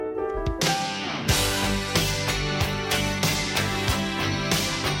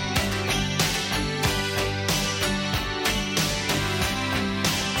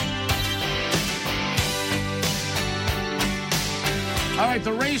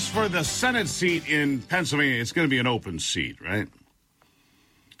right, the race for the Senate seat in Pennsylvania, it's going to be an open seat, right?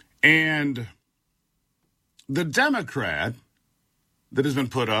 And the Democrat that has been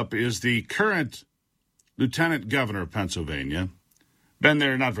put up is the current lieutenant governor of Pennsylvania. Been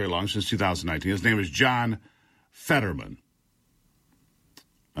there not very long, since 2019. His name is John Fetterman.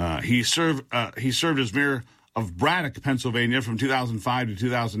 He served as mayor of Braddock, Pennsylvania from 2005 to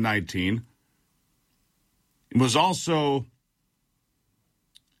 2019. He was also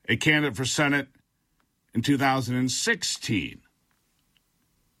a candidate for Senate in 2016.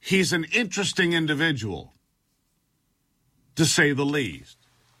 He's an interesting individual, to say the least.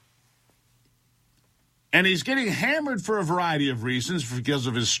 And he's getting hammered for a variety of reasons because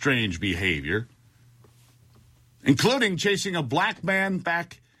of his strange behavior, including chasing a black man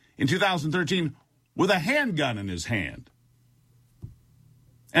back in 2013 with a handgun in his hand.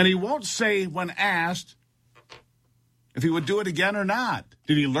 And he won't say when asked if he would do it again or not.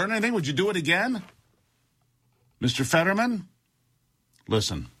 Did he learn anything? Would you do it again? Mr. Fetterman,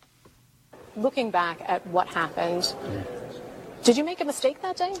 listen. Looking back at what happened, did you make a mistake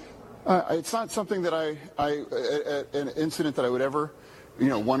that day? It's not something that an incident that I would ever,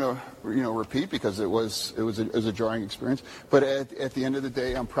 want to, repeat, because it was a jarring experience. But at the end of the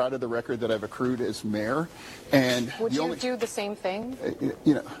day, I'm proud of the record that I've accrued as mayor. And would you do the same thing?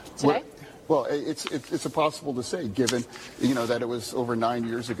 Today? Well, it's impossible to say, given, that it was over 9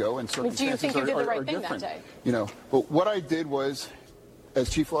 years ago and circumstances do you think you did the right thing different. That day? But what I did was, as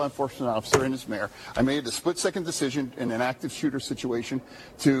chief law enforcement officer and as mayor, I made a split-second decision in an active shooter situation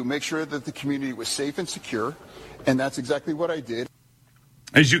to make sure that the community was safe and secure, and that's exactly what I did.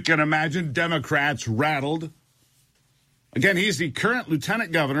 As you can imagine, Democrats rattled. Again, he's the current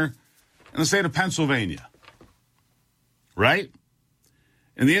lieutenant governor in the state of Pennsylvania, right?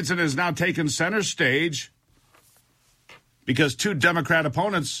 And the incident has now taken center stage because two Democrat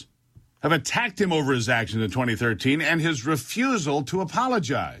opponents have attacked him over his actions in 2013 and his refusal to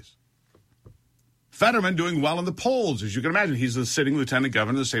apologize. Fetterman doing well in the polls. As you can imagine, he's the sitting lieutenant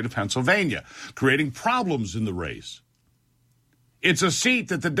governor of the state of Pennsylvania, creating problems in the race. It's a seat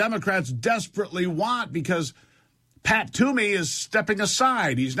that the Democrats desperately want because Pat Toomey is stepping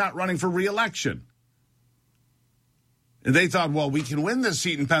aside. He's not running for re-election. And they thought, well, we can win this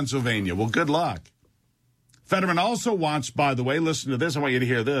seat in Pennsylvania. Well, good luck. Fetterman also wants, by the way, listen to this, I want you to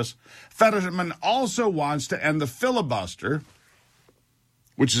hear this. Fetterman also wants to end the filibuster,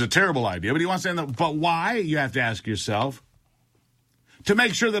 which is a terrible idea, but he wants to end the, but why, you have to ask yourself, to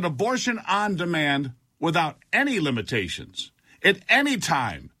make sure that abortion on demand without any limitations at any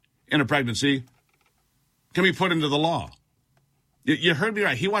time in a pregnancy can be put into the law. You heard me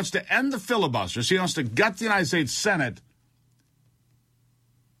right. He wants to end the filibuster. So he wants to gut the United States Senate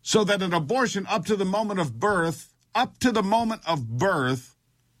so that an abortion up to the moment of birth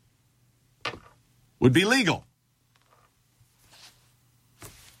would be legal.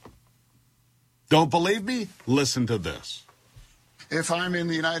 Don't believe me? Listen to this. If I'm in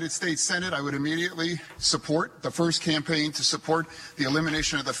the United States Senate, I would immediately support the first campaign to support the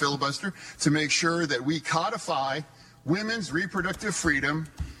elimination of the filibuster, to make sure that we codify women's reproductive freedom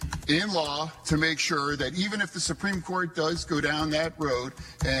in law, to make sure that even if the Supreme Court does go down that road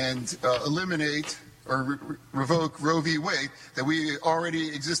and eliminate or revoke Roe v. Wade, that we already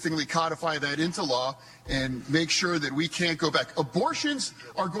existingly codify that into law and make sure that we can't go back. Abortions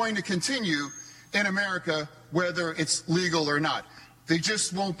are going to continue in America, whether it's legal or not. They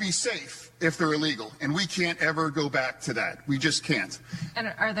just won't be safe if they're illegal, and we can't ever go back to that. We just can't.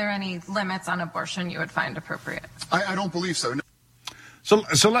 And are there any limits on abortion you would find appropriate? I don't believe so. No. So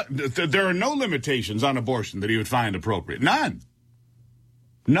there are no limitations on abortion that he would find appropriate. None.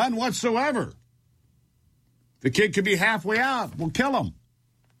 None whatsoever. The kid could be halfway out. We'll kill him.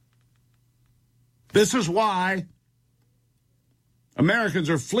 This is why Americans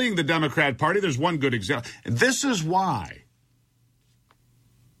are fleeing the Democrat Party. There's one good example. And this is why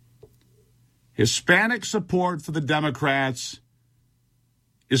Hispanic support for the Democrats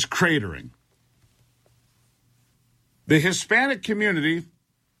is cratering. The Hispanic community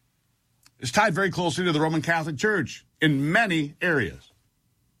is tied very closely to the Roman Catholic Church in many areas.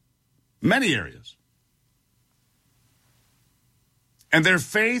 Many areas. And their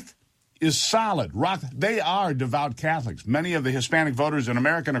faith is solid. They are devout Catholics. Many of the Hispanic voters in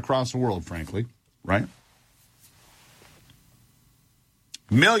America and across the world, frankly, right?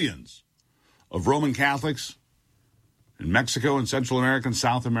 Millions of Roman Catholics in Mexico and Central America and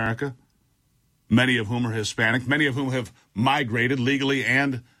South America, many of whom are Hispanic, many of whom have migrated legally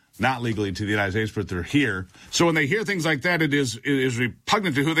and not legally to the United States, but they're here. So when they hear things like that, it is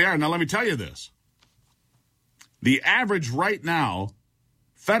repugnant to who they are. Now, let me tell you this. The average right now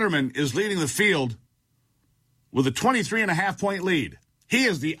Fetterman is leading the field with a 23.5-point lead. He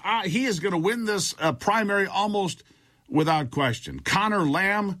is going to win this primary almost without question. Connor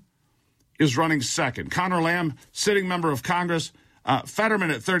Lamb is running second. Connor Lamb, sitting member of Congress. Fetterman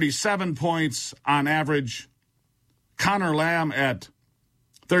at 37 points on average. Connor Lamb at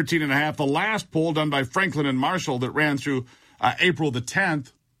 13.5. The last poll done by Franklin and Marshall that ran through April the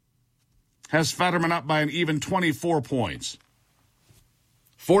 10th has Fetterman up by an even 24 points.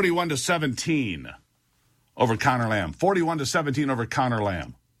 41-17 over Connor Lamb. 41-17 over Connor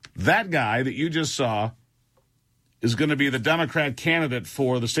Lamb. That guy that you just saw is going to be the Democrat candidate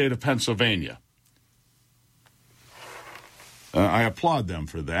for the state of Pennsylvania. I applaud them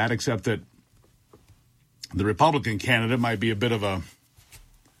for that, except that the Republican candidate might be a bit of a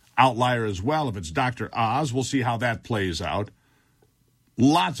outlier as well. If it's Dr. Oz, we'll see how that plays out.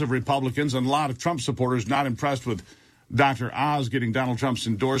 Lots of Republicans and a lot of Trump supporters not impressed with Dr. Oz getting Donald Trump's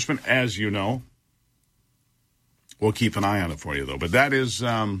endorsement, as you know. We'll keep an eye on it for you, though. But that is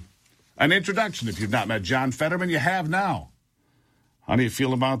an introduction. If you've not met John Fetterman, you have now. How do you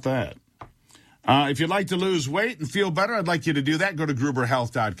feel about that? If you'd like to lose weight and feel better, I'd like you to do that. Go to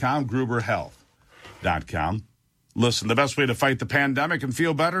GruberHealth.com, GruberHealth.com. Listen, the best way to fight the pandemic and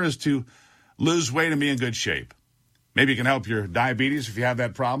feel better is to lose weight and be in good shape. Maybe you can help your diabetes if you have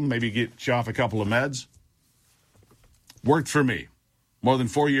that problem. Maybe get you off a couple of meds. Worked for me. More than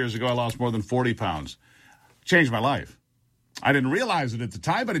 4 years ago, I lost more than 40 pounds. Changed my life. I didn't realize it at the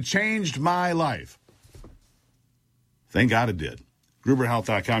time, but it changed my life. Thank God it did.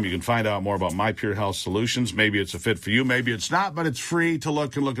 GruberHealth.com. You can find out more about My Pure Health Solutions. Maybe it's a fit for you. Maybe it's not, but it's free to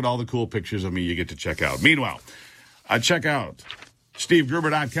look and look at all the cool pictures of me you get to check out. Meanwhile, check out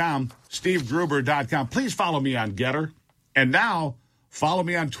SteveGruber.com. SteveGruber.com. Please follow me on Getter. And now, follow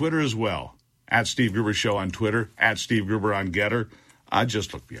me on Twitter as well. At Steve Gruber Show on Twitter. At Steve Gruber on Getter.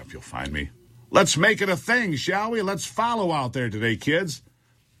 Just look me up. You'll find me. Let's make it a thing, shall we? Let's follow out there today, kids.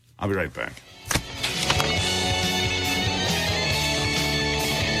 I'll be right back.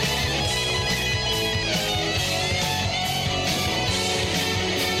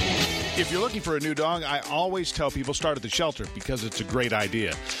 If you're looking for a new dog, I always tell people start at the shelter because it's a great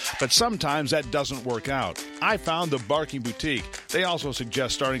idea. But sometimes that doesn't work out. I found the Barking Boutique. They also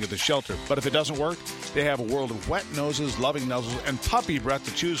suggest starting at the shelter. But if it doesn't work, they have a world of wet noses, loving nuzzles, and puppy breath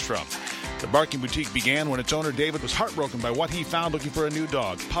to choose from. The Barking Boutique began when its owner, David, was heartbroken by what he found looking for a new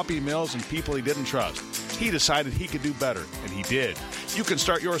dog, puppy mills, and people he didn't trust. He decided he could do better, and he did. You can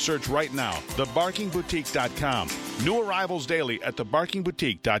start your search right now, thebarkingboutique.com. New arrivals daily at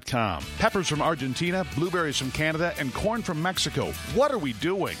thebarkingboutique.com. Peppers from Argentina, blueberries from Canada, and corn from Mexico. What are we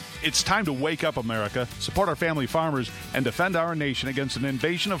doing? It's time to wake up, America, support our family farmers, and defend our nation against an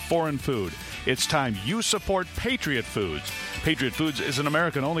invasion of foreign food. It's time you support Patriot Foods. Patriot Foods is an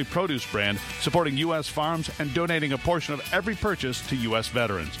American-only produce brand supporting U.S. farms and donating a portion of every purchase to U.S.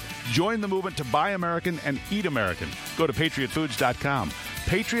 veterans. Join the movement to buy American and eat American. Go to patriotfoods.com.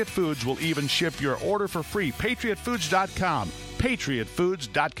 Patriot Foods will even ship your order for free. patriotfoods.com. patriotfoods.com.